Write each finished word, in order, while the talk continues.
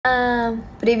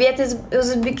Привет из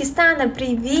Узбекистана,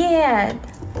 привет!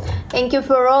 Thank you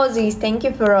for roses, thank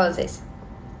you for roses.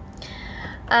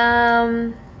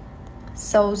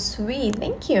 So sweet,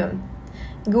 thank you.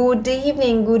 Good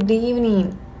evening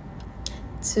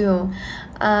to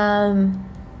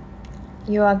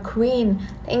you are queen.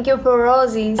 Thank you for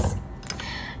roses.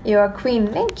 You are queen.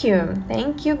 Thank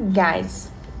you guys.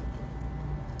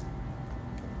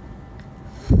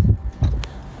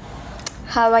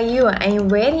 How are you? I'm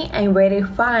very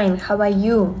fine. How are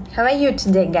you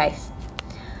today, guys?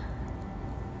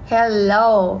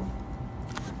 Hello.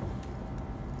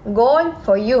 Goal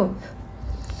for you.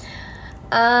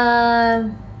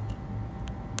 Tan.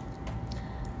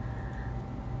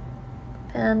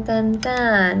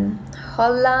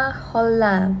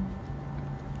 Hola.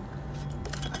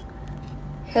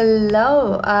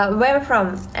 Hello. Where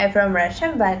from? I'm from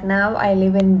Russia, but now I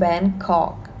live in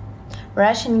Bangkok.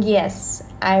 Russian, yes.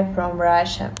 I'm from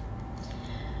Russia.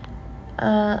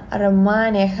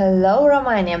 Romania. Hello,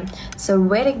 Romania. So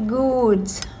very good.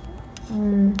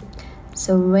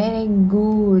 So very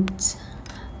good.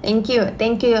 Thank you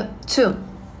too.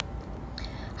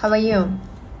 How are you?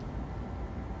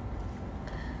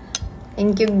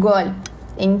 Thank you, Gold.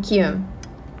 Thank you.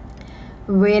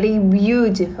 Very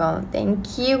beautiful.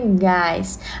 Thank you,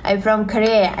 guys. I'm from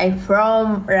Korea. I'm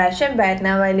from Russia, but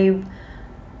now I live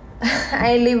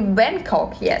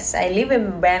Bangkok. Yes, I live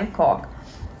in Bangkok.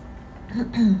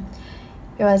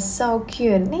 You are so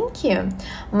cute. Thank you.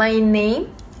 My name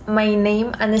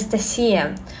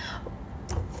Anastasia.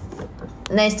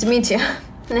 Nice to meet you.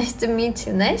 Nice to meet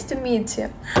you.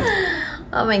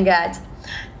 Oh my god.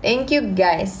 Thank you,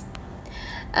 guys.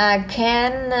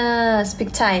 Can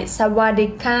speak Thai.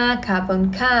 Sawadika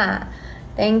Kaponka.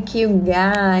 Thank you,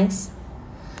 guys.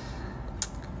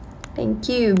 Thank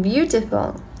you.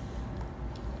 Beautiful.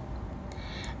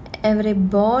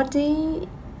 Everybody,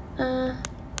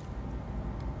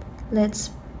 let's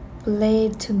play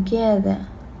together.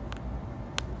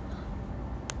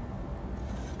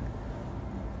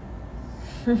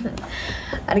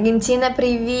 Аргентина,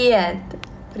 привет.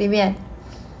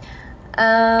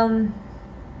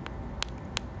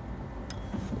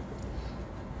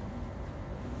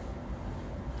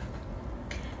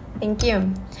 Thank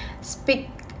you. Speak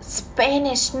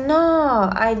Spanish?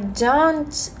 No, I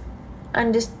don't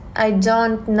understand. I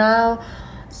don't know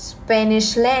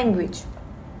Spanish language.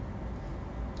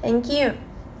 Thank you.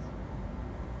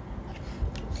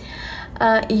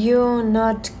 You're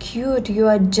not cute. You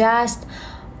are just.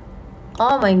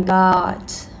 Oh my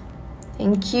god.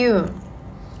 Thank you.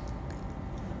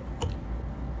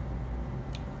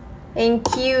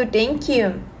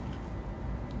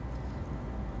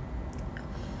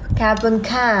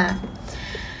 Kabunka.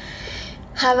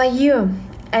 How are you?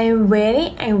 I'm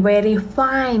very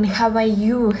fine. How are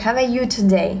you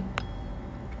today?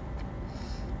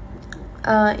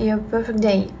 Your perfect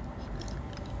day.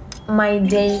 My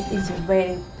day is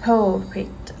very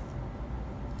perfect.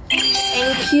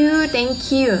 Thank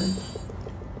you.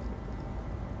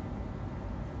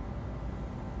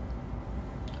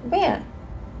 Where?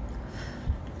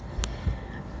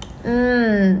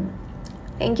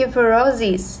 Thank you for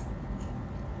roses.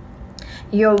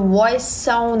 Your voice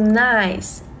so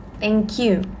nice. Thank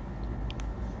you.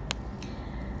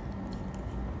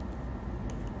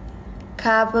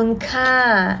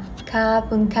 Kapunka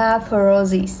for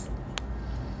roses.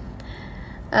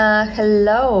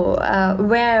 Hello.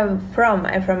 Where from?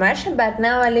 I'm from Russia, but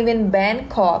now I live in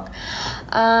Bangkok.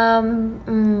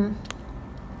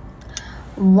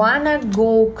 Wanna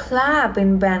go club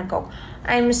in Bangkok?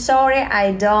 I'm sorry,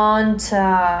 I don't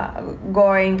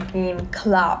going in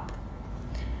club.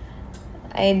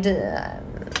 I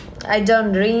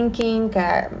don't drinking.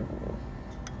 I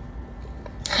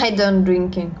don't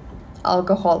drinking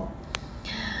alcohol.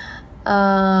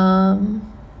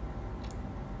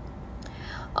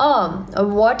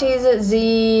 What is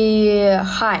the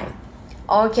height?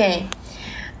 Okay,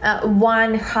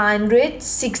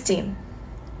 160.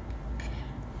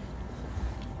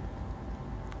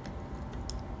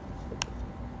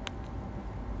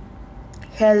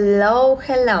 Hello.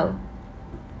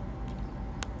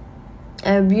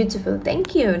 Beautiful.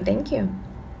 Thank you.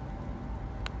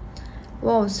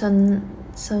 Wow, so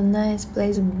nice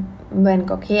place,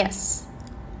 Bangkok. Yes.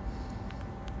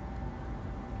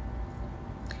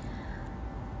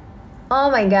 Oh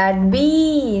my God,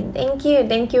 B.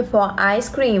 Thank you for ice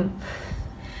cream.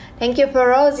 Thank you for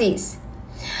roses.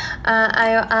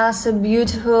 I also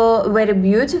beautiful, very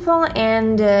beautiful,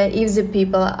 and if the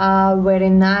people are very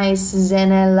nice,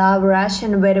 then I love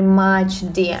Russian very much,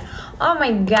 dear. Oh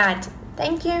my God,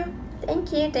 thank you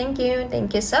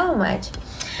so much.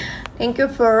 Thank you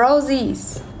for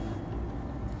roses.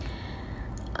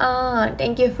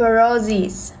 Thank you for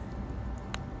roses.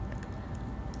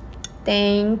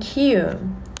 Thank you.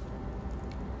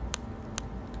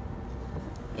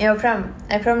 I'm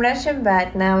from Russia,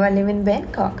 but now I live in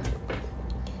Bangkok.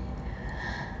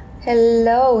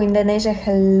 Hello, Indonesia.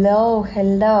 Hello.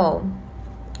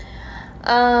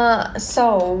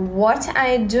 So what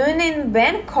are you doing in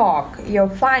Bangkok? You're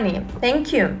funny.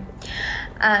 Thank you.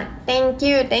 Thank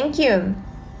you.